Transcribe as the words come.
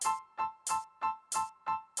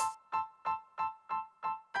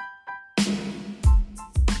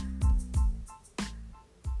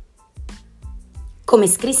Come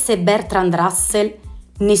scrisse Bertrand Russell,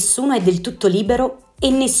 nessuno è del tutto libero e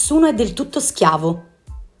nessuno è del tutto schiavo.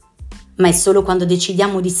 Ma è solo quando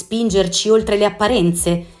decidiamo di spingerci oltre le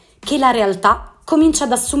apparenze che la realtà comincia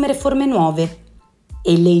ad assumere forme nuove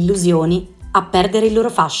e le illusioni a perdere il loro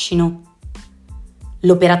fascino.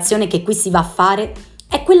 L'operazione che qui si va a fare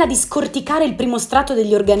è quella di scorticare il primo strato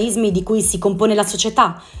degli organismi di cui si compone la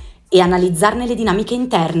società e analizzarne le dinamiche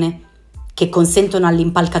interne, che consentono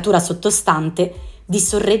all'impalcatura sottostante di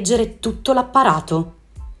sorreggere tutto l'apparato.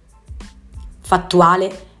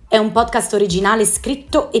 Fattuale è un podcast originale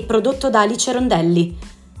scritto e prodotto da Alice Rondelli,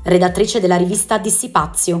 redattrice della rivista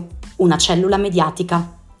Dissipazio, una cellula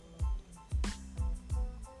mediatica.